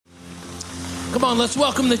Come on, let's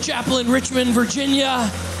welcome the chapel in Richmond, Virginia,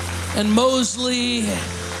 and Mosley.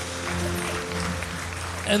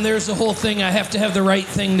 And there's the whole thing. I have to have the right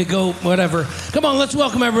thing to go, whatever. Come on, let's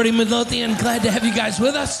welcome everybody, Midlothian. Glad to have you guys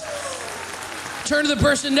with us. Turn to the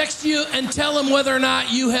person next to you and tell them whether or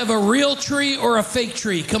not you have a real tree or a fake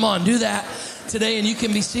tree. Come on, do that today, and you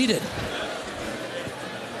can be seated.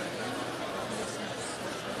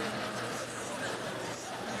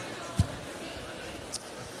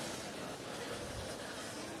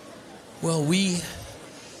 Well, we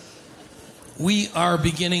are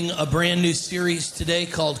beginning a brand new series today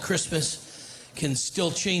called Christmas Can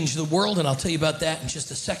Still Change the World, and I'll tell you about that in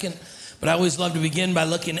just a second. But I always love to begin by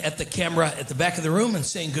looking at the camera at the back of the room and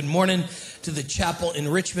saying good morning to the chapel in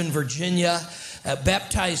Richmond, Virginia.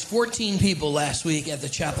 Baptized 14 people last week at the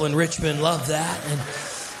chapel in Richmond. Love that.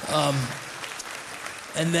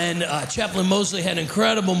 And then Chaplain Mosley had an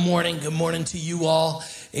incredible morning. Good morning to you all.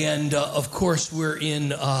 And, of course, we're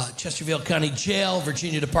in Chesterfield County Jail,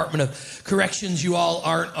 Virginia Department of Corrections. You all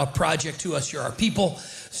aren't a project to us. You're our people.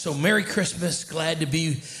 So Merry Christmas. Glad to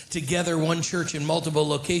be together, one church in multiple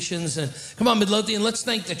locations. And come on, Midlothian, let's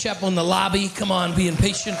thank the chapel in the lobby. Come on, being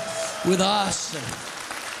patient with us. And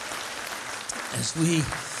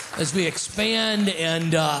as we expand,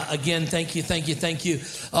 and again, thank you.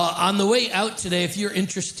 On the way out today, if you're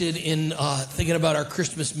interested in thinking about our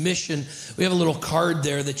Christmas mission, we have a little card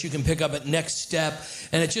there that you can pick up at Next Step,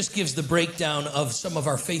 and it just gives the breakdown of some of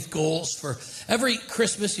our faith goals. For every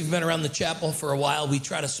Christmas, you've been around the chapel for a while, we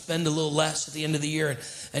try to spend a little less at the end of the year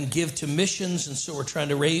and give to missions, and so we're trying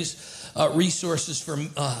to raise resources for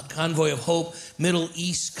Convoy of Hope, Middle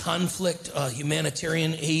East conflict,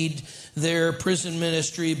 humanitarian aid there, prison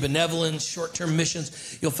ministry, benevolence, short-term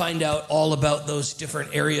missions. You'll find out all about those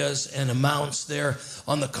different areas and amounts there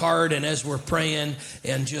on the card. And as we're praying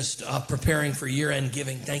and just preparing for year-end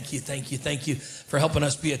giving, thank you for helping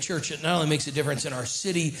us be a church that not only makes a difference in our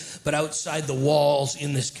city, but outside the walls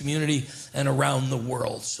in this community and around the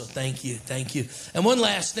world. So thank you. And one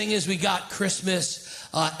last thing is we got Christmas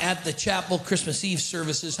at the chapel, Christmas Eve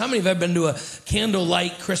services. How many have ever been to a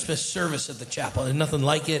candlelight Christmas service at the chapel? There's nothing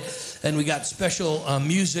like it. And we got special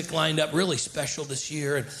music lined up, really special this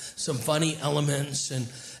year, and some funny elements.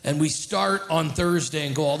 And we start on Thursday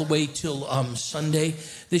and go all the way till Sunday.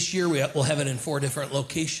 This year we'll have it in 4 different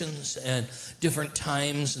locations and different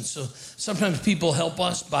times. And so sometimes people help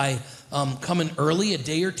us by coming early a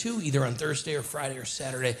day or two, either on Thursday or Friday or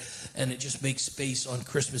Saturday, and it just makes space on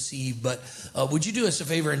Christmas Eve. But would you do us a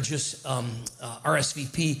favor and just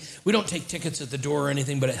RSVP? We don't take tickets at the door or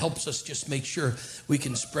anything, but it helps us just make sure we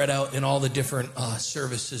can spread out in all the different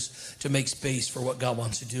services to make space for what God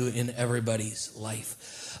wants to do in everybody's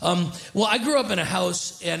life. Well, I grew up in a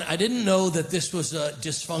house, and I didn't know that this was a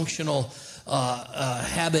dysfunctional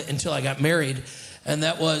habit until I got married. And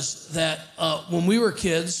that was that when we were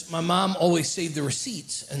kids, my mom always saved the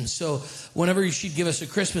receipts. And so whenever she'd give us a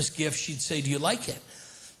Christmas gift, she'd say, "Do you like it?"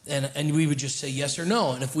 And we would just say yes or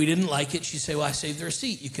no. And if we didn't like it, she'd say, "Well, I saved the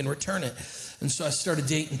receipt. You can return it." And so I started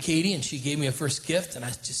dating Katie, and she gave me a first gift. And I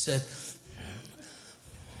just said,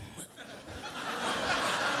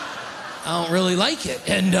 "I don't really like it."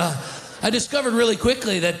 And I discovered really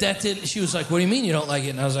quickly that didn't. She was like, "What do you mean you don't like it?"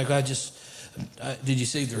 And I was like, "Did you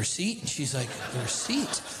save the receipt?" And she's like, "The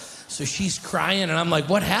receipt?" So she's crying, and I'm like,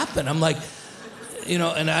 "What happened?" I'm like,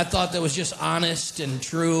 and I thought that was just honest and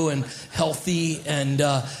true and healthy. And,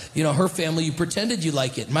 her family, you pretended you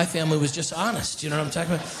like it. My family was just honest. You know what I'm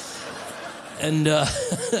talking about?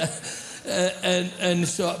 And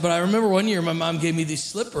so, but I remember one year my mom gave me these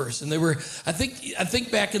slippers, and they were, I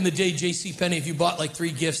think back in the day, JCPenney, if you bought like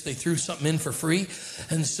 3 gifts, they threw something in for free.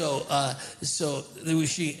 And so there were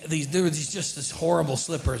just this horrible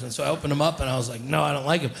slippers. And so I opened them up, and I was like, "No, I don't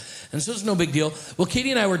like them." And so it's no big deal. Well,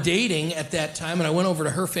 Katie and I were dating at that time, and I went over to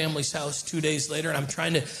her family's house 2 days later, and I'm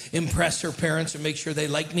trying to impress her parents and make sure they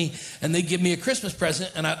like me. And they give me a Christmas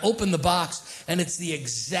present, and I open the box, and it's the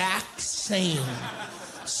exact same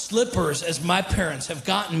slippers as my parents have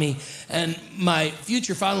gotten me. And my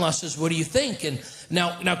future father-in-law says, "What do you think?" And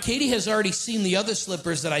now Katie has already seen the other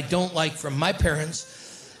slippers that I don't like from my parents.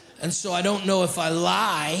 And so I don't know if I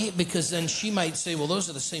lie, because then she might say, "Well, those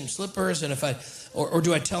are the same slippers." And if or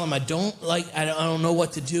do I tell him I don't like, I don't know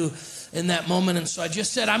what to do in that moment. And so I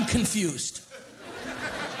just said, "I'm confused."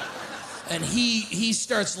 And he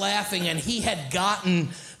starts laughing, and he had gotten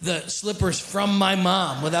the slippers from my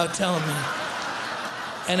mom without telling me,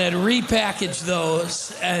 and had repackaged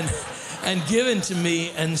those and given to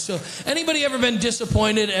me. And so, anybody ever been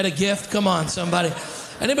disappointed at a gift? Come on, somebody.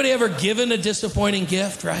 Anybody ever given a disappointing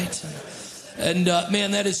gift, right? And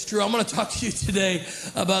man, that is true. I'm going to talk to you today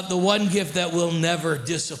about the one gift that will never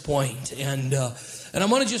disappoint. And I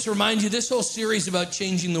want to just remind you, this whole series about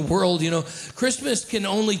changing the world, Christmas can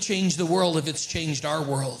only change the world if it's changed our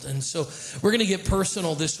world. And so we're going to get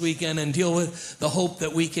personal this weekend and deal with the hope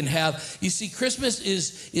that we can have. You see, Christmas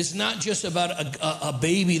is not just about a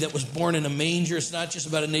baby that was born in a manger. It's not just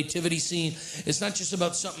about a nativity scene. It's not just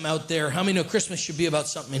about something out there. How many know Christmas should be about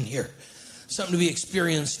something in here? Something to be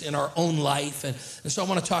experienced in our own life. And so I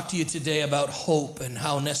want to talk to you today about hope and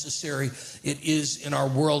how necessary it is in our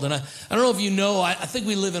world. And I don't know if you know, I think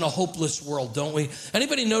we live in a hopeless world, don't we?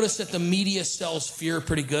 Anybody notice that the media sells fear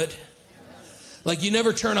pretty good? Like you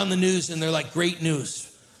never turn on the news and they're like, great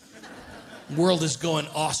news. World is going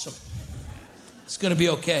awesome. It's going to be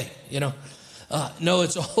okay, No,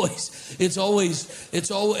 it's always,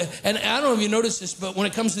 and I don't know if you notice this, but when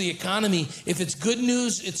it comes to the economy, if it's good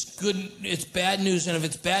news, it's bad news, and if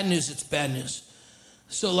it's bad news, it's bad news.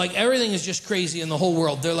 So like everything is just crazy in the whole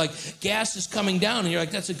world. They're like, gas is coming down, and you're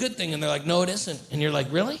like, that's a good thing, and they're like, no, it isn't, and you're like,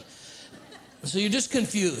 really? So you're just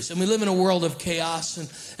confused, and we live in a world of chaos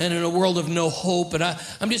and in a world of no hope. And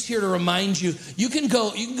I'm just here to remind you, you can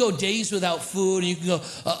go days without food, you can go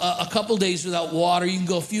a couple days without water, you can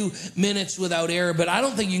go a few minutes without air, but I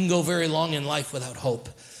don't think you can go very long in life without hope.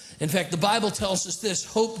 In fact, the Bible tells us this: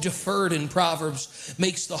 hope deferred in Proverbs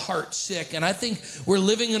makes the heart sick. And I think we're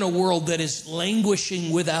living in a world that is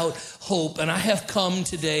languishing without hope. And I have come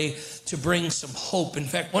today to bring some hope. In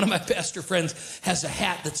fact, one of my pastor friends has a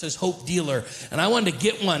hat that says Hope Dealer. And I wanted to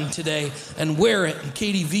get one today and wear it. And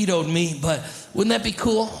Katie vetoed me, but wouldn't that be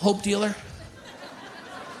cool? Hope Dealer?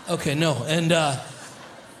 Okay, no. And, all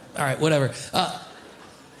right, whatever.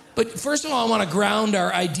 But first of all, I want to ground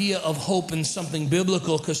our idea of hope in something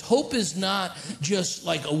biblical, because hope is not just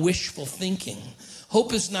like a wishful thinking.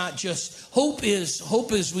 Hope is,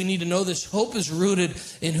 we need to know this, hope is rooted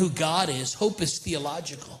in who God is. Hope is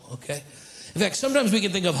theological, okay? In fact, sometimes we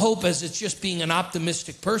can think of hope as it's just being an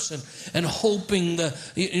optimistic person and hoping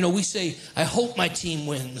we say, I hope my team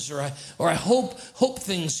wins, or I hope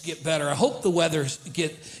things get better. I hope the weather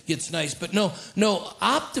gets nice. But no,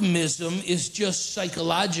 optimism is just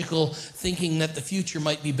psychological thinking that the future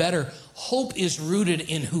might be better. Hope is rooted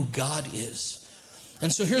in who God is.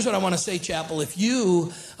 And so here's what I want to say, Chapel. If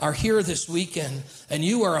you are here this weekend and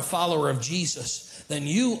you are a follower of Jesus, then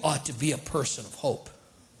you ought to be a person of hope.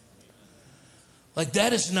 Like,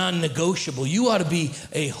 that is non-negotiable. You ought to be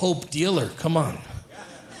a hope dealer. Come on.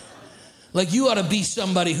 Like, you ought to be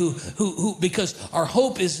somebody who, because our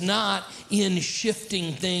hope is not in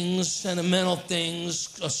shifting things, sentimental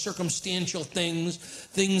things, circumstantial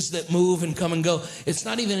things that move and come and go. It's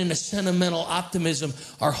not even in a sentimental optimism.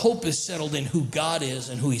 Our hope is settled in who God is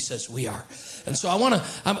and who he says we are. And so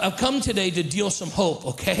I've come today to deal some hope,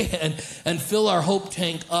 okay? And fill our hope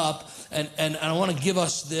tank up. And I want to give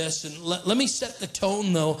us this. And let me set the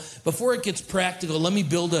tone, though. Before it gets practical, let me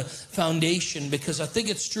build a foundation, because I think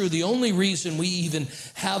it's true. The only reason we even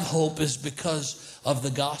have hope is because of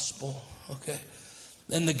the gospel, okay?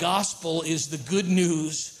 And the gospel is the good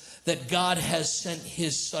news that God has sent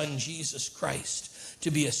his son, Jesus Christ,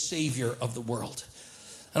 to be a savior of the world.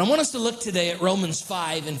 And I want us to look today at Romans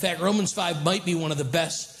 5. In fact, Romans 5 might be one of the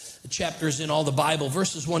best chapters in all the Bible.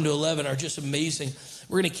 Verses 1 to 11 are just amazing.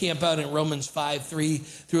 We're going to camp out in Romans 5, 3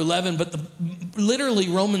 through 11. But literally,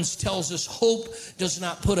 Romans tells us hope does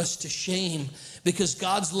not put us to shame, because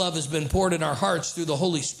God's love has been poured in our hearts through the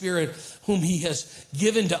Holy Spirit, whom he has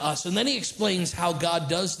given to us. And then he explains how God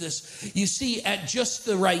does this. You see, at just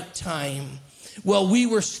the right time, while we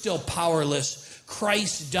were still powerless,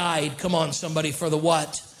 Christ died. Come on, somebody, for the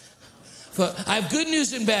what? I have good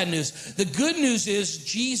news and bad news. The good news is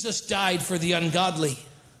Jesus died for the ungodly.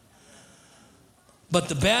 But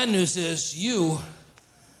the bad news is you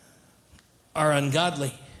are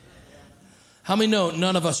ungodly. How many know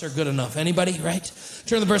none of us are good enough? Anybody, right?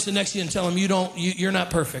 Turn to the person next to you and tell them you're not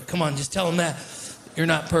perfect. Come on, just tell them that. You're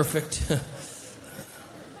not perfect.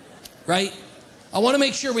 Right? I want to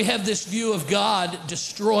make sure we have this view of God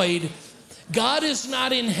destroyed. God is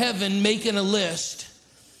not in heaven making a list,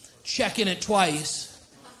 checking it twice,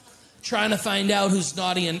 trying to find out who's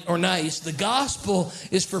naughty or nice. The gospel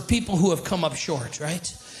is for people who have come up short,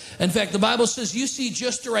 right? In fact, the Bible says, you see,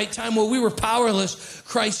 just the right time, while we were powerless,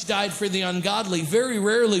 Christ died for the ungodly. Very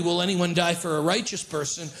rarely will anyone die for a righteous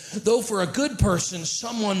person, though for a good person,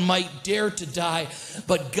 someone might dare to die.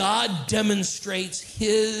 But God demonstrates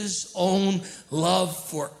his own love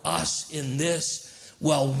for us in this: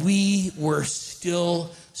 while we were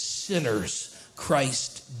still sinners,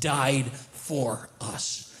 Christ died for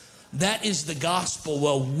us. That is the gospel.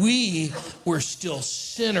 While we were still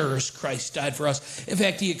sinners, Christ died for us. In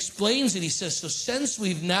fact, he explains it. He says, so since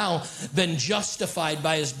we've now been justified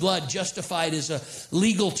by his blood, justified is a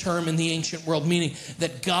legal term in the ancient world, meaning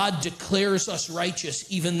that God declares us righteous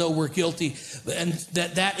even though we're guilty, and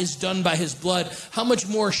that is done by his blood. How much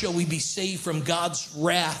more shall we be saved from God's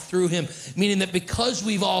wrath through him? Meaning that because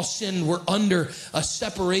we've all sinned, we're under a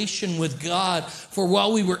separation with God. For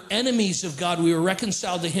while we were enemies of God, we were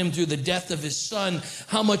reconciled to him through the death of his son.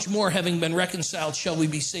 How much more, having been reconciled, shall we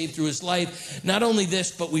be saved through his life? Not only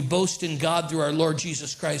this, but we boast in God through our Lord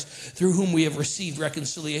Jesus Christ, through whom we have received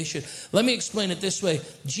reconciliation. Let me explain it this way.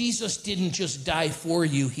 Jesus didn't just die for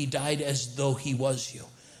you. He died as though he was you.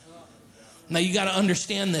 Now, you got to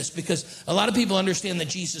understand this, because a lot of people understand that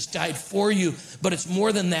Jesus died for you, but it's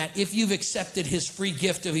more than that. If you've accepted his free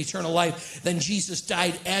gift of eternal life, then Jesus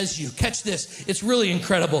died as you. Catch this. It's really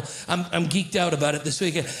incredible. I'm geeked out about it this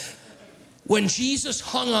weekend. When Jesus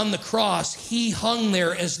hung on the cross, he hung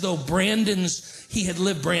there as though he had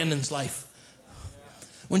lived Brandon's life.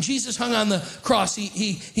 When Jesus hung on the cross,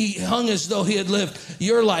 he hung as though he had lived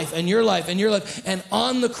your life and your life and your life. And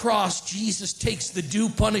on the cross, Jesus takes the due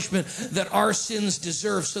punishment that our sins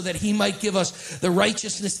deserve so that he might give us the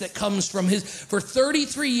righteousness that comes from his. For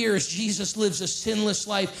 33 years, Jesus lives a sinless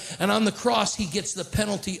life. And on the cross, he gets the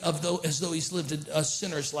penalty as though he's lived a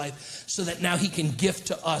sinner's life, so that now he can gift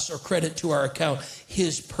to us, or credit to our account,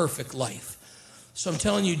 his perfect life. So I'm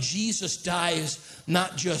telling you, Jesus dies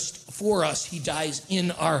not just for us, he dies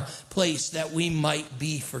in our place that we might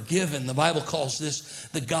be forgiven. The Bible calls this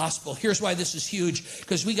the gospel. Here's why this is huge,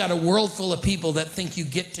 because we got a world full of people that think you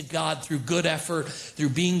get to God through good effort, through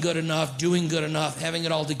being good enough, doing good enough, having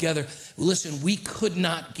it all together. Listen, we could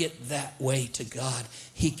not get that way to God.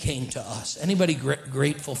 He came to us. Anybody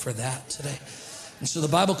grateful for that today? And so the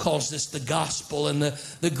Bible calls this the gospel. And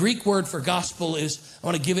the Greek word for gospel is, I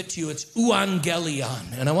want to give it to you, it's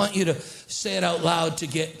euangelion. And I want you to say it out loud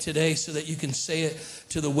today so that you can say it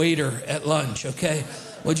to the waiter at lunch, okay?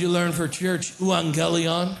 What'd you learn for church?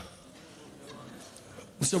 Euangelion.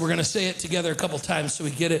 So we're going to say it together a couple times so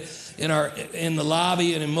we get it in the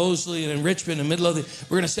lobby and in Mosley and in Richmond and Midlothian.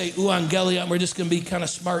 We're going to say euangelion. We're just going to be kind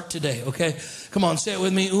of smart today, okay? Come on, say it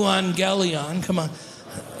with me, euangelion. Come on.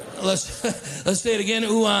 Let's say it again,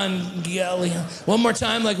 euangelion. One more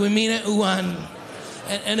time, like we mean it,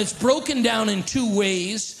 and it's broken down in two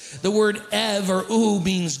ways. The word ev, or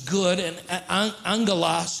means good, and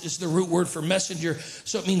angelos is the root word for messenger.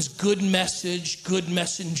 So it means good message, good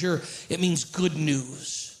messenger. It means good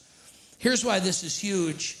news. Here's why this is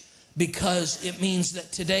huge, because it means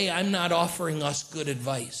that today I'm not offering us good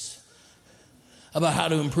advice about how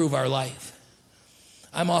to improve our life.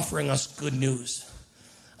 I'm offering us good news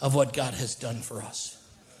of what God has done for us.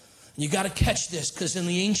 You got to catch this, because in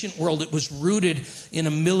the ancient world, it was rooted in a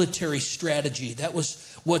military strategy. That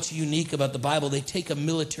was what's unique about the Bible. They take a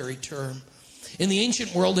military term. In the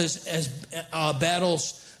ancient world, as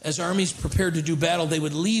armies prepared to do battle, they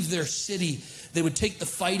would leave their city. They would take the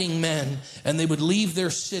fighting men, and they would leave their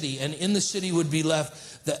city. And in the city would be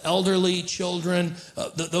left the elderly, children,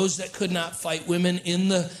 those that could not fight, women in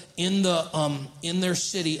their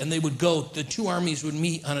city. And they would go. The two armies would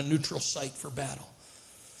meet on a neutral site for battle.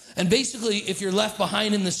 And basically, if you're left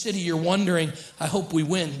behind in the city, you're wondering, I hope we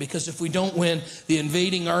win. Because if we don't win, the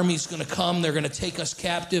invading army's going to come. They're going to take us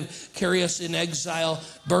captive, carry us in exile,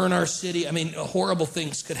 burn our city. I mean, horrible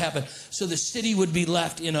things could happen. So the city would be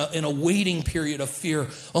left in a waiting period of fear.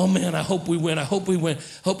 Oh man, I hope we win. I hope we win.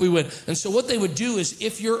 Hope we win. And so what they would do is,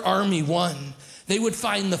 if your army won, they would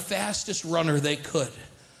find the fastest runner they could.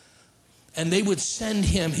 And they would send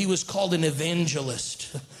him. He was called an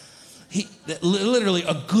evangelist. Literally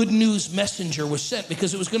a good news messenger was sent,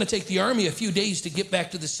 because it was going to take the army a few days to get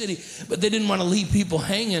back to the city, but they didn't want to leave people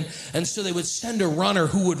hanging, and so they would send a runner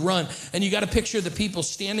who would run. And you got to picture the people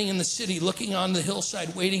standing in the city, looking on the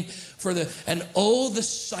hillside, waiting for the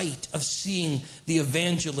sight of seeing the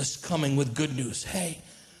evangelist coming with good news. Hey,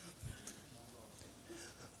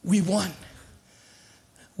 we won.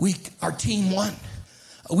 Our team won.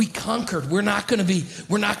 We conquered. We're not going to be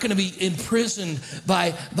imprisoned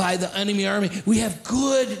by the enemy army. We have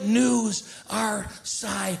good news. Our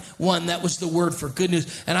side won. That was the word for good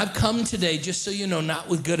news. And I've come today, just so you know, not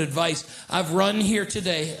with good advice. I've run here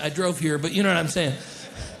today. I drove here, but you know what I'm saying.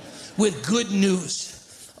 With good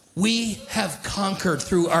news. We have conquered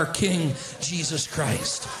through our King, Jesus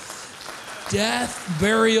Christ. Death,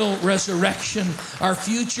 burial, resurrection. Our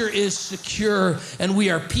future is secure, and we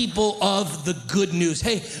are people of the good news.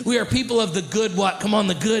 Hey, we are people of the good what? Come on,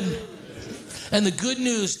 the good. And the good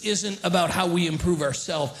news isn't about how we improve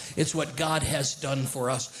ourselves. It's what God has done for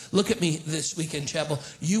us. Look at me this weekend, chapel.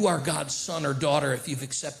 You are God's son or daughter if you've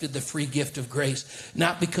accepted the free gift of grace,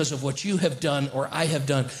 not because of what you have done or I have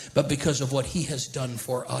done, but because of what he has done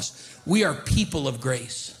for us. We are people of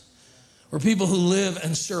grace. We're people who live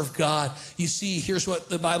and serve God. You see, here's what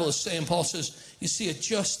the Bible is saying. Paul says, you see, at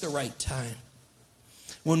just the right time,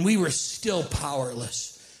 when we were still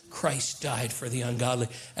powerless, Christ died for the ungodly.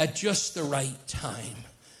 At just the right time,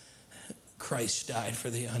 Christ died for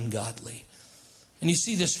the ungodly. And you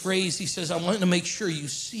see this phrase, he says, I want to make sure you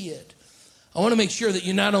see it. I want to make sure that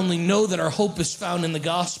you not only know that our hope is found in the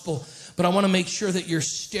gospel, but I want to make sure that you're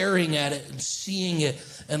staring at it and seeing it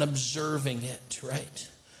and observing it, right?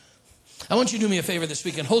 I want you to do me a favor this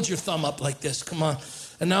weekend. Hold your thumb up like this. Come on.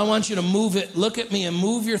 And now I want you to move it. Look at me and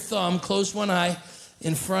move your thumb. Close one eye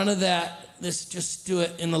in front of that. Just do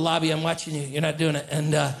it in the lobby. I'm watching you. You're not doing it.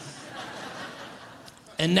 And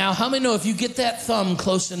now, how many know if you get that thumb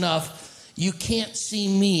close enough, you can't see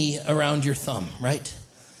me around your thumb, right?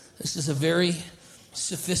 This is a very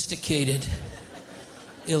sophisticated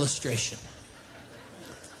illustration.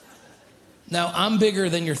 Now, I'm bigger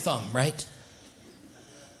than your thumb, right?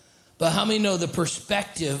 But how many know the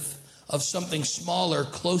perspective of something smaller,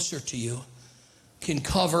 closer to you, can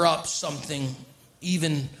cover up something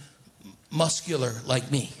even muscular like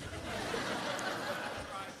me?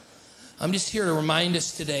 I'm just here to remind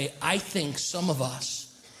us today, I think some of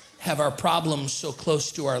us have our problems so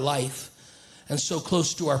close to our life and so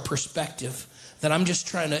close to our perspective that I'm just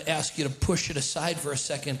trying to ask you to push it aside for a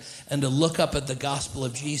second and to look up at the gospel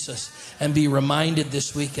of Jesus and be reminded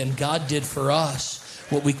this weekend, God did for us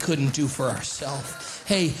what we couldn't do for ourselves.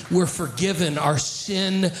 Hey, we're forgiven. Our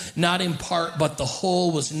sin, not in part, but the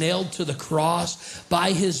whole, was nailed to the cross.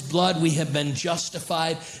 By his blood, we have been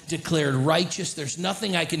justified, declared righteous. There's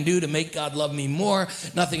nothing I can do to make God love me more,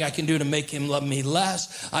 nothing I can do to make him love me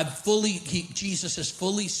less. Jesus has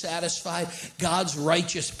fully satisfied God's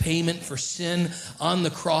righteous payment for sin on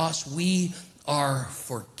the cross. We are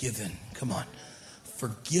forgiven. Come on.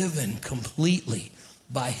 Forgiven completely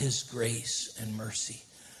by his grace and mercy.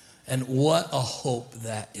 And what a hope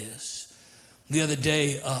that is. The other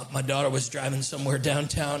day, my daughter was driving somewhere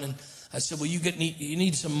downtown, and I said, well, you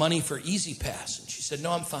need some money for Easy Pass. And she said,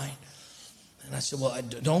 no, I'm fine. And I said, well,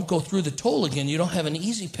 don't go through the toll again. You don't have an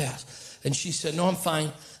Easy Pass. And she said, no, I'm fine.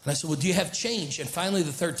 And I said, well, do you have change? And finally,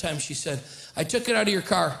 the third time, she said, I took it out of your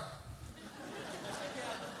car.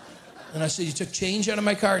 And I said, you took change out of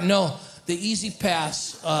my car? No, the Easy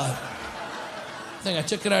Pass thing. I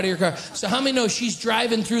took it out of your car. So how many know she's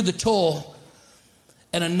driving through the toll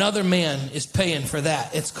and another man is paying for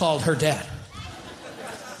that? It's called her dad.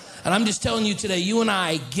 And I'm just telling you today, you and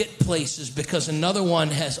I get places because another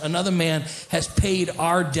man has paid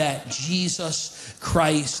our debt, Jesus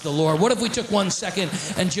Christ the Lord. What if we took 1 second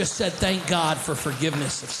and just said, thank God for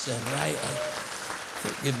forgiveness of sin, right?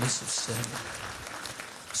 Forgiveness of sin.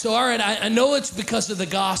 So, all right, I know it's because of the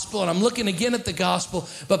gospel, and I'm looking again at the gospel,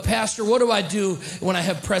 but Pastor, what do I do when I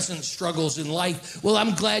have present struggles in life? Well,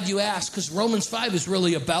 I'm glad you asked, because Romans 5 is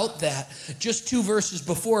really about that. Just 2 verses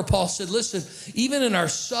before, Paul said, listen, even in our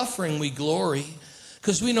suffering we glory,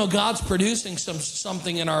 because we know God's producing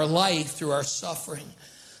something in our life through our suffering.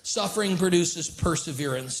 Suffering produces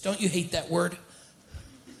perseverance. Don't you hate that word?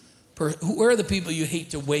 Where are the people you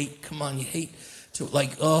hate to wait? Come on, you hate to,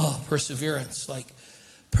 perseverance,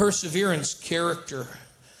 perseverance, character.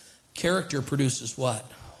 Character produces what?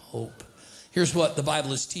 Hope. Here's what the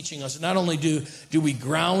Bible is teaching us. Not only do we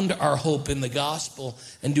ground our hope in the gospel,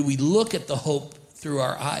 and do we look at the hope through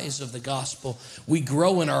our eyes of the gospel, we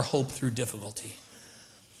grow in our hope through difficulty.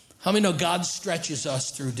 How many know God stretches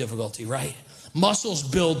us through difficulty, right? Muscles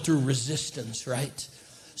build through resistance, right?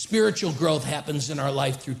 Spiritual growth happens in our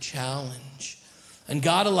life through challenge. And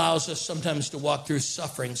God allows us sometimes to walk through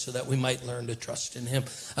suffering so that we might learn to trust in him.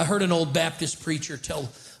 I heard an old Baptist preacher tell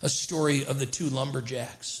a story of the 2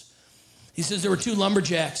 lumberjacks. He says there were 2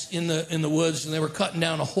 lumberjacks in the woods, and they were cutting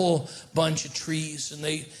down a whole bunch of trees. And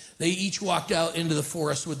they each walked out into the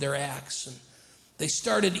forest with their axe. And they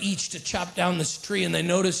started each to chop down this tree, and they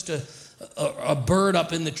noticed a bird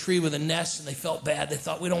up in the tree with a nest, and they felt bad. They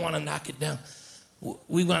thought, we don't want to knock it down.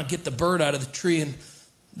 We want to get the bird out of the tree. And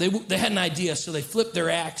they had an idea, so they flipped their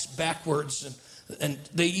axe backwards, and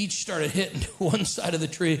they each started hitting one side of the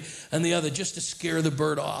tree and the other just to scare the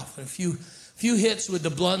bird off. And a few hits with the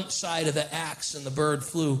blunt side of the axe, and the bird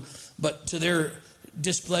flew. But to their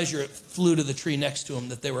displeasure, it flew to the tree next to them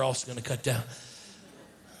that they were also going to cut down.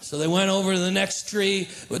 So they went over to the next tree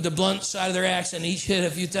with the blunt side of their axe, and each hit a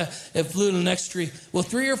few times. It flew to the next tree. Well,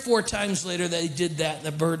 3 or 4 times later, they did that, and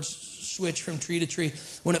the birds switch from tree to tree,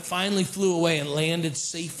 when it finally flew away and landed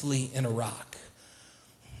safely in a rock.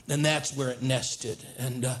 And that's where it nested.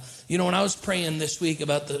 And, when I was praying this week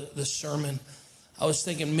about the sermon, I was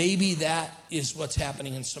thinking maybe that is what's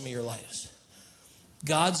happening in some of your lives.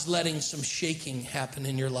 God's letting some shaking happen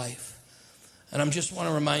in your life. And I just want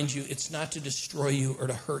to remind you, it's not to destroy you or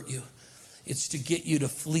to hurt you. It's to get you to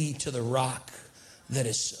flee to the rock that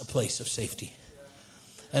is a place of safety.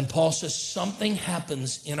 And Paul says something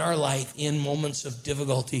happens in our life in moments of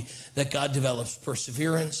difficulty that God develops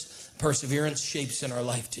perseverance. Perseverance shapes in our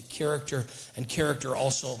life to character, and character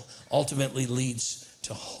also ultimately leads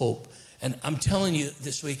to hope. And I'm telling you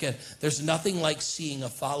this weekend, there's nothing like seeing a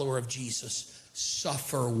follower of Jesus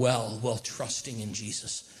suffer well while trusting in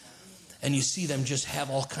Jesus. And you see them just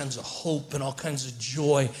have all kinds of hope and all kinds of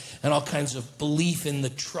joy and all kinds of belief in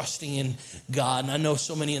the trusting in God. And I know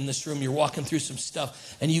so many in this room, you're walking through some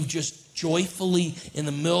stuff and you've just joyfully, in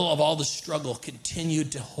the middle of all the struggle,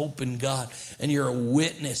 continued to hope in God. And you're a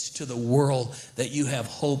witness to the world that you have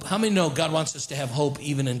hope. How many know God wants us to have hope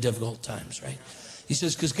even in difficult times, right? He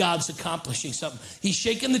says, because God's accomplishing something. He's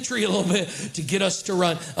shaking the tree a little bit to get us to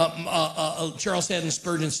run. Charles Haddon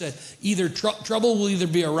Spurgeon said, either trouble will either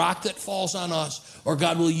be a rock that falls on us, or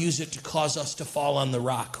God will use it to cause us to fall on the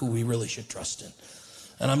rock who we really should trust in.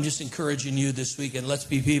 And I'm just encouraging you this weekend, let's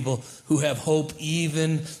be people who have hope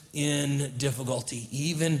even in difficulty,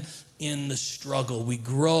 even in the struggle. We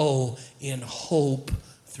grow in hope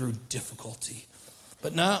through difficulty.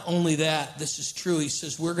 But not only that, this is true. He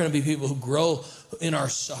says we're going to be people who grow in our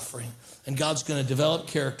suffering. And God's going to develop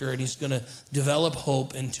character, and he's going to develop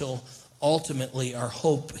hope until ultimately our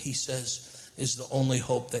hope, he says, is the only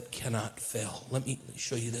hope that cannot fail. Let me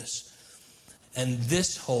show you this. And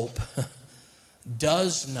this hope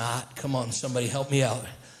does not, come on, somebody help me out,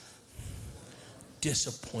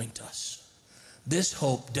 disappoint us. This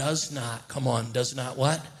hope does not, come on, does not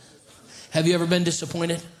what? Have you ever been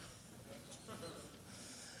disappointed?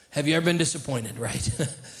 Have you ever been disappointed, right?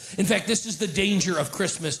 In fact, this is the danger of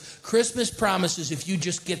Christmas. Christmas promises if you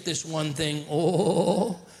just get this one thing,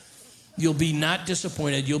 you'll be not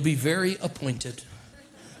disappointed. You'll be very appointed.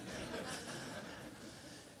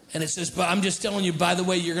 And it says, but I'm just telling you, by the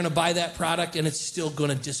way, you're going to buy that product and it's still going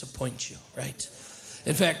to disappoint you, right?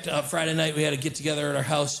 In fact, Friday night we had a get-together at our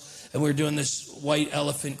house, and we were doing this white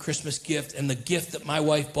elephant Christmas gift, and the gift that my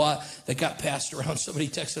wife bought that got passed around, somebody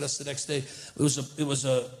texted us the next day, it was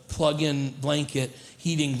a plug-in blanket,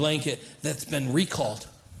 heating blanket that's been recalled.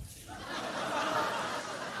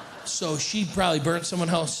 So she probably burnt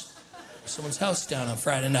someone's house down on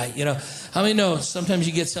Friday night, How many know sometimes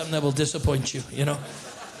you get something that will disappoint you,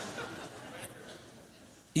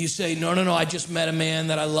 You say, no, I just met a man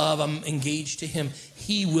that I love. I'm engaged to him.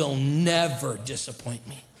 He will never disappoint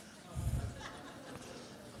me.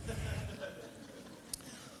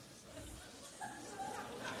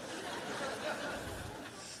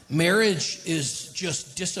 Marriage is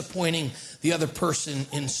just disappointing the other person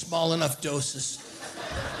in small enough doses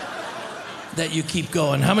that you keep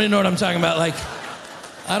going. How many know what I'm talking about? Like,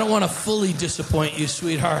 I don't want to fully disappoint you,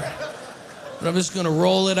 sweetheart, but I'm just going to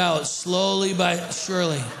roll it out slowly but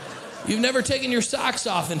surely. You've never taken your socks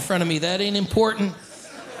off in front of me. That ain't important.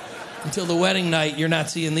 Until the wedding night, you're not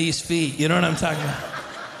seeing these feet. You know what I'm talking about?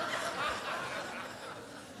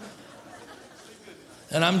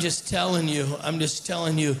 And I'm just telling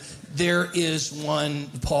you, there is one,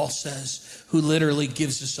 Paul says, who literally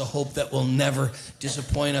gives us a hope that will never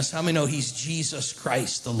disappoint us. How many know he's Jesus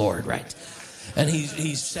Christ, the Lord, right? And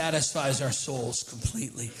he satisfies our souls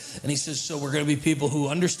completely. And he says, so we're going to be people who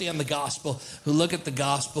understand the gospel, who look at the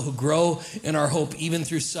gospel, who grow in our hope even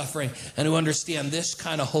through suffering, and who understand this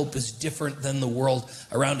kind of hope is different than the world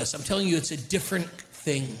around us. I'm telling you, it's a different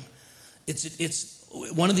thing. It's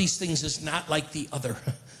one of these things is not like the other.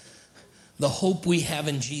 The hope we have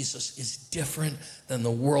in Jesus is different than the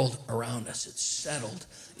world around us. It's settled.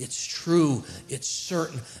 It's true. It's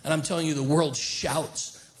certain. And I'm telling you, the world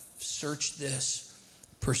shouts, search this,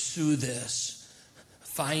 pursue this,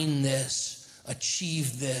 find this,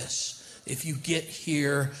 achieve this. If you get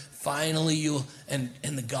here, finally you'll, and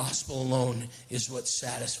the gospel alone is what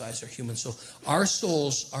satisfies our human soul. Our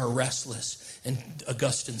souls are restless. And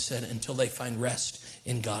Augustine said, until they find rest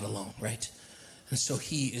in God alone, right? And so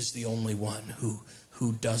he is the only one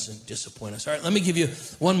who doesn't disappoint us. All right, let me give you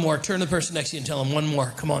one more. Turn to the person next to you and tell them one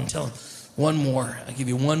more. Come on, tell them one more. I give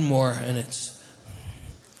you one more, and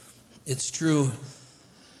it's true.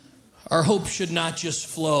 Our hope should not just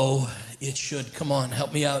flow. It should, come on,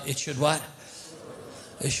 help me out. It should what?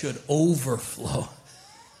 It should overflow.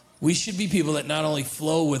 We should be people that not only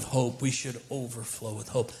flow with hope, we should overflow with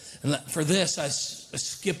hope. And for this, I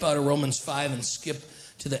skip out of Romans 5 and skip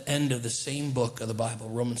to the end of the same book of the Bible,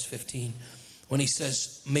 Romans 15, when he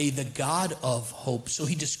says, may the God of hope. So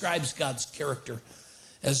he describes God's character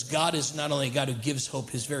as God is not only a God who gives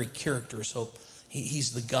hope, his very character is hope.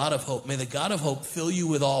 He's the God of hope. May the God of hope fill you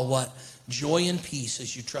with all what? Joy and peace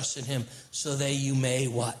as you trust in him, so that you may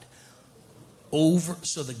what?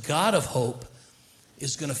 So the God of hope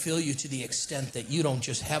is going to fill you to the extent that you don't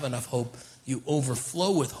just have enough hope, you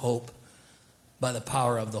overflow with hope by the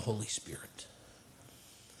power of the Holy Spirit.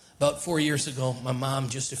 About 4 years ago, my mom,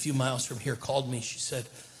 just a few miles from here, called me. She said,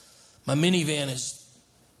 my minivan is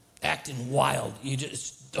acting wild.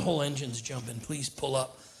 The whole engine's jumping. Please pull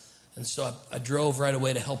up. And so I drove right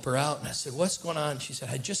away to help her out. And I said, what's going on? She said,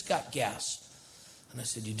 I just got gas. And I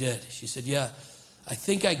said, you did? She said, yeah, I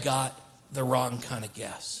think I got the wrong kind of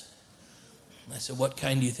gas. I said, what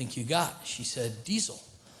kind do you think you got? She said, diesel.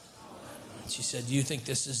 She said, do you think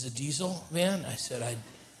this is a diesel van? I said,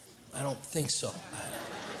 I don't think so.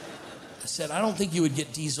 I said, I don't think you would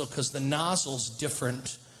get diesel because the nozzle's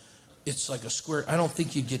different. It's like a square. I don't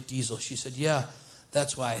think you'd get diesel. She said, yeah,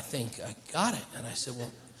 that's why I think I got it. And I said,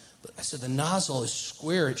 well, but I said, the nozzle is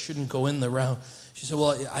square. It shouldn't go in the round. She said,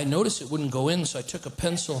 well, I noticed it wouldn't go in, so I took a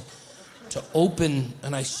pencil to open,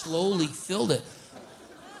 and I slowly filled it.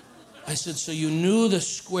 I said, so you knew the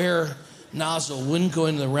square nozzle wouldn't go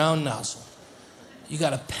into the round nozzle. You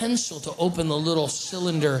got a pencil to open the little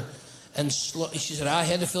cylinder and slow. She said, I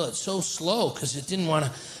had to fill it so slow because it didn't want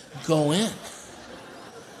to go in.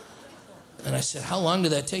 And I said, how long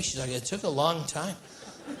did that take? She's like, it took a long time.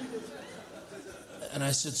 And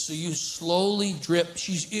I said, so you slowly drip.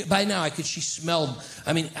 By now, she smelled.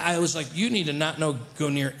 I mean, I was like, you need to not go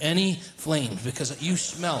near any flames because you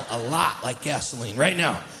smell a lot like gasoline right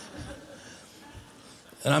now.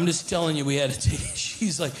 And I'm just telling you, we had to take.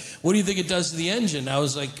 She's like, what do you think it does to the engine? I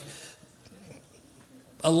was like,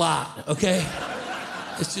 a lot, okay?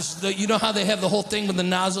 It's just, you know how they have the whole thing with the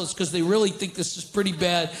nozzles? Because they really think this is pretty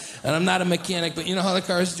bad. And I'm not a mechanic, but you know how the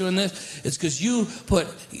car is doing this? It's because you put,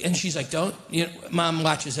 and she's like, Mom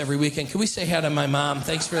watches every weekend. Can we say hi to my mom?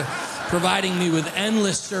 Thanks for providing me with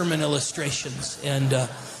endless sermon illustrations and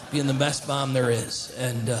being the best mom there is.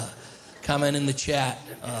 And comment in the chat.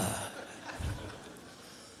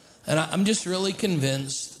 And I'm just really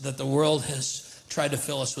convinced that the world has tried to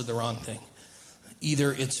fill us with the wrong thing.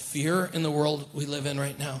 Either it's fear in the world we live in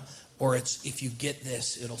right now, or it's if you get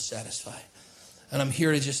this, it'll satisfy. And I'm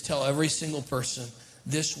here to just tell every single person,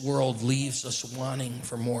 this world leaves us wanting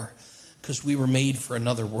for more because we were made for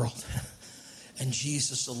another world. And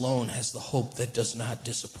Jesus alone has the hope that does not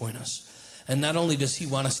disappoint us. And not only does he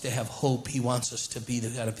want us to have hope, he wants us to be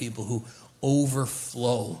the kind of people who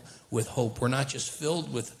overflow with hope. We're not just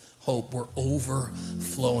filled with hope, we're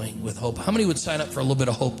overflowing with hope. How many would sign up for a little bit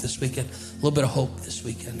of hope this weekend? A little bit of hope this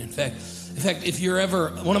weekend. In fact, if you're ever,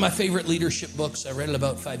 one of my favorite leadership books, I read it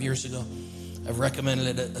about 5 years ago. I've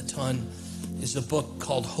recommended it a ton, is a book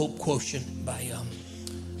called Hope Quotient by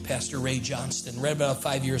Pastor Ray Johnston. Read about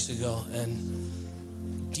 5 years ago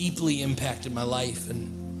and deeply impacted my life.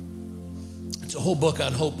 And it's a whole book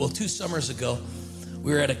on hope. Well, 2 summers ago,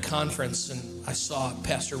 we were at a conference and I saw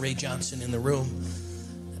Pastor Ray Johnston in the room.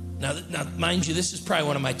 Now, mind you, this is probably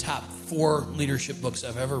one of my top 4 leadership books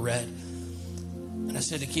I've ever read. And I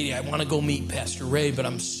said to Katie, I want to go meet Pastor Ray, but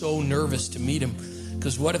I'm so nervous to meet him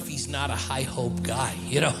because what if he's not a high hope guy?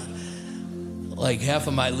 You know, like half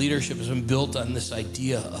of my leadership has been built on this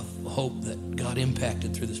idea of hope that God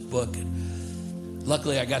impacted through this book. And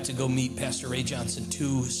luckily, I got to go meet Pastor Ray Johnston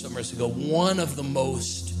 2 summers ago, one of the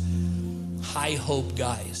most high hope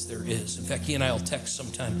guys there is. In fact, he and I will text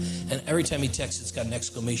sometime, and every time he texts, it's got an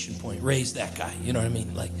exclamation point. Ray's that guy, you know what I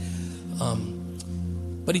mean? Like,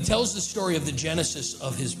 but he tells the story of the genesis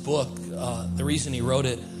of his book. The reason he wrote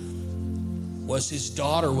it was his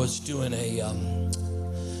daughter was doing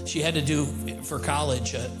she had to do for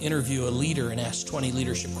college interview a leader and ask 20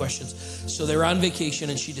 leadership questions. So they were on vacation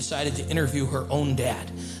and she decided to interview her own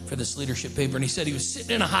dad for this leadership paper. And he said he was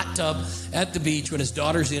sitting in a hot tub at the beach when his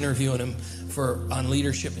daughter's interviewing him on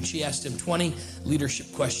leadership, and she asked him 20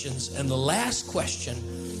 leadership questions. And the last question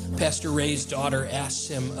Pastor Ray's daughter asks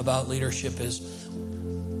him about leadership is,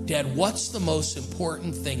 Dad, what's the most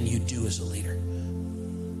important thing you do as a leader?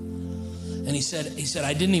 And he said,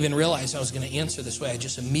 I didn't even realize I was going to answer this way. I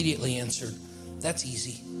just immediately answered, that's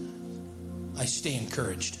easy. I stay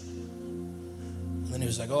encouraged. And then he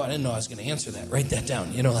was like, I didn't know I was going to answer that. Write that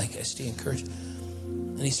down. You know, like I stay encouraged.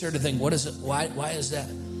 And he started to think, what is it? Why is that?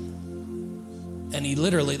 And he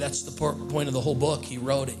literally, that's the point of the whole book. He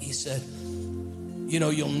wrote it. He said, You know,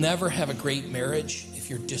 you'll never have a great marriage if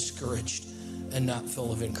you're discouraged and not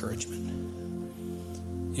full of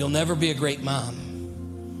encouragement. You'll never be a great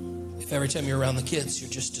mom if every time you're around the kids, you're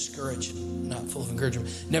just discouraged, not full of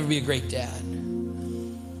encouragement. Never be a great dad.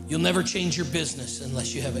 You'll never change your business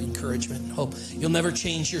unless you have encouragement and hope. You'll never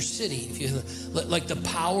change your city. If you like the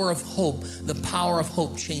power of hope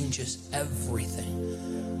changes everything.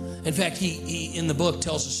 In fact, he in the book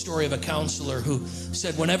tells a story of a counselor who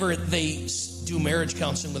said whenever they do marriage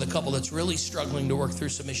counseling with a couple that's really struggling to work through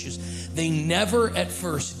some issues, they never at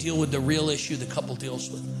first deal with the real issue the couple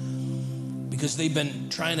deals with, because they've been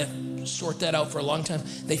trying to sort that out for a long time.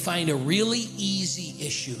 They find a really easy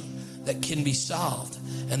issue that can be solved,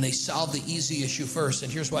 and they solve the easy issue first.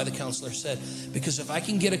 And here's why the counselor said, because if I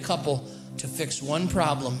can get a couple to fix one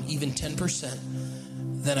problem, even 10%,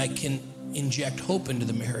 then I can inject hope into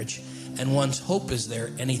the marriage. And once hope is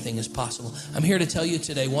there, anything is possible. I'm here to tell you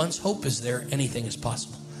today, once hope is there, anything is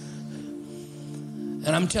possible. And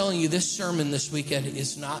I'm telling you, this sermon this weekend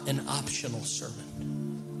is not an optional sermon.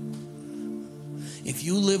 If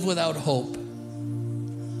you live without hope,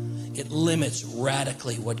 it limits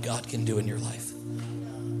radically what God can do in your life.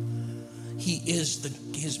 He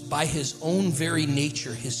is by his own very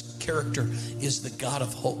nature, his character is the God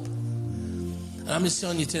of hope. And I'm just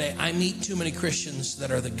telling you today, I meet too many Christians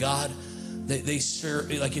that are the God, they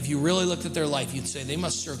serve, like if you really looked at their life, you'd say they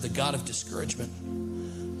must serve the God of discouragement,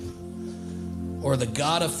 or the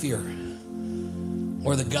God of fear,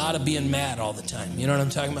 or the God of being mad all the time. You know what I'm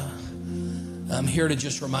talking about? I'm here to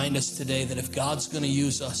just remind us today that if God's going to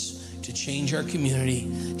use us to change our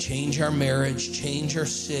community, change our marriage, change our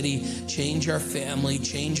city, change our family,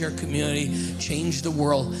 change our community, change the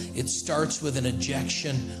world, it starts with an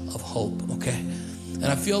injection of hope, okay? And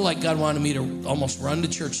I feel like God wanted me to almost run to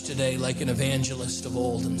church today like an evangelist of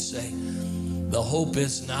old and say, the hope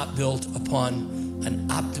is not built upon an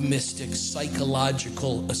optimistic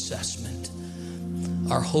psychological assessment.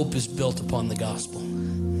 Our hope is built upon the gospel.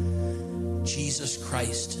 Jesus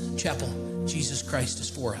Christ. Chapel, Jesus Christ is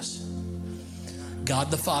for us. God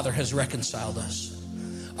the Father has reconciled us.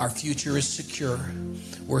 Our future is secure.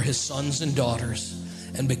 We're his sons and daughters.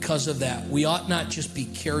 And because of that, we ought not just be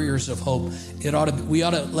carriers of hope. We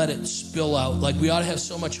ought to let it spill out. Like we ought to have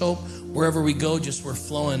so much hope wherever we go, just we're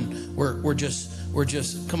flowing. We're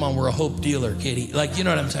just, come on, we're a hope dealer, Katie. Like, you know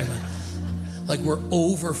what I'm talking about? Like we're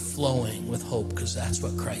overflowing with hope because that's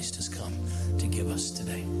what Christ has come to give us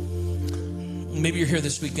today. Maybe you're here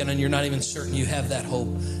this weekend and you're not even certain you have that hope.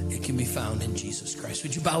 It can be found in Jesus Christ.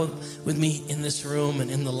 Would you bow with me in this room and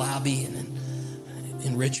in the lobby and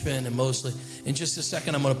in Richmond and Mosley? In just a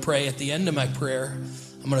second, I'm going to pray. At the end of my prayer,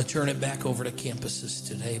 I'm going to turn it back over to campuses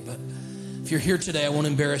today. But if you're here today, I won't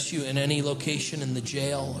embarrass you in any location in the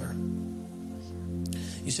jail, or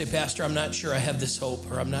you say, Pastor, I'm not sure I have this hope,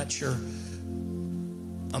 or I'm not sure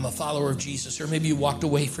I'm a follower of Jesus, or maybe you walked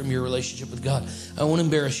away from your relationship with God. I won't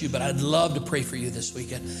embarrass you, but I'd love to pray for you this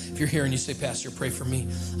weekend. If you're here and you say, Pastor, pray for me.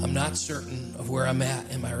 I'm not certain of where I'm at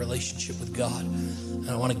in my relationship with God, and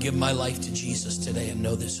I want to give my life to Jesus today and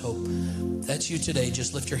know this hope. If that's you today,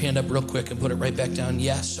 just lift your hand up real quick and put it right back down.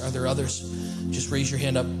 Yes. Are there others? Just raise your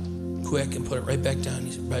hand up quick and put it right back down.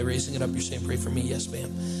 By raising it up, you're saying, pray for me. Yes,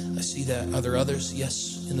 ma'am. I see that. Are there others?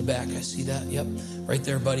 Yes. In the back, I see that. Yep. Right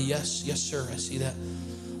there, buddy. Yes. Yes, sir. I see that.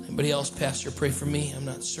 Anybody else? Pastor, pray for me. I'm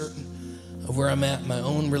not certain of where I'm at in my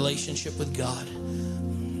own relationship with God.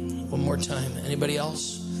 One more time. Anybody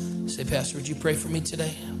else? Say, Pastor, would you pray for me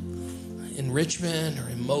today? In Richmond or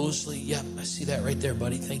in Mosley? Yep, I see that right there,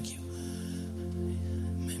 buddy. Thank you.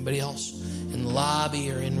 Anybody else? In the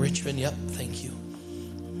lobby or in Richmond? Yep, thank you.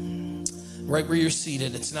 Right where you're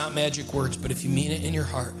seated. It's not magic words, but if you mean it in your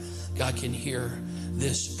heart, God can hear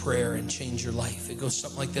this prayer and change your life. It goes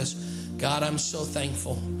something like this. God, I'm so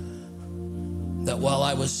thankful that while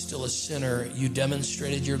I was still a sinner, you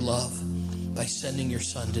demonstrated your love by sending your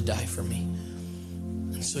son to die for me.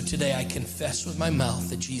 And so today I confess with my mouth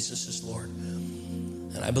that Jesus is Lord.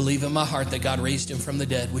 And I believe in my heart that God raised him from the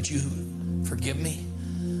dead. Would you forgive me?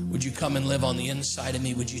 Would you come and live on the inside of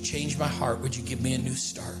me? Would you change my heart? Would you give me a new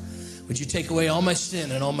start? Would you take away all my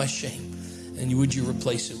sin and all my shame? And would you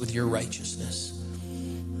replace it with your righteousness?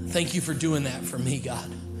 Thank you for doing that for me,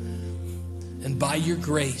 God. And by your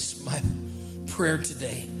grace, my prayer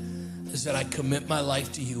today is that I commit my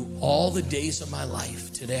life to you all the days of my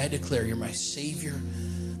life. Today I declare you're my Savior,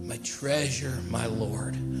 my treasure, my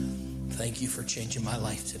Lord. Thank you for changing my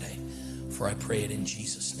life today. For I pray it in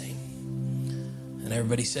Jesus' name. And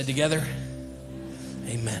everybody said together,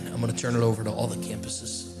 amen. I'm going to turn it over to all the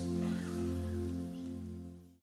campuses.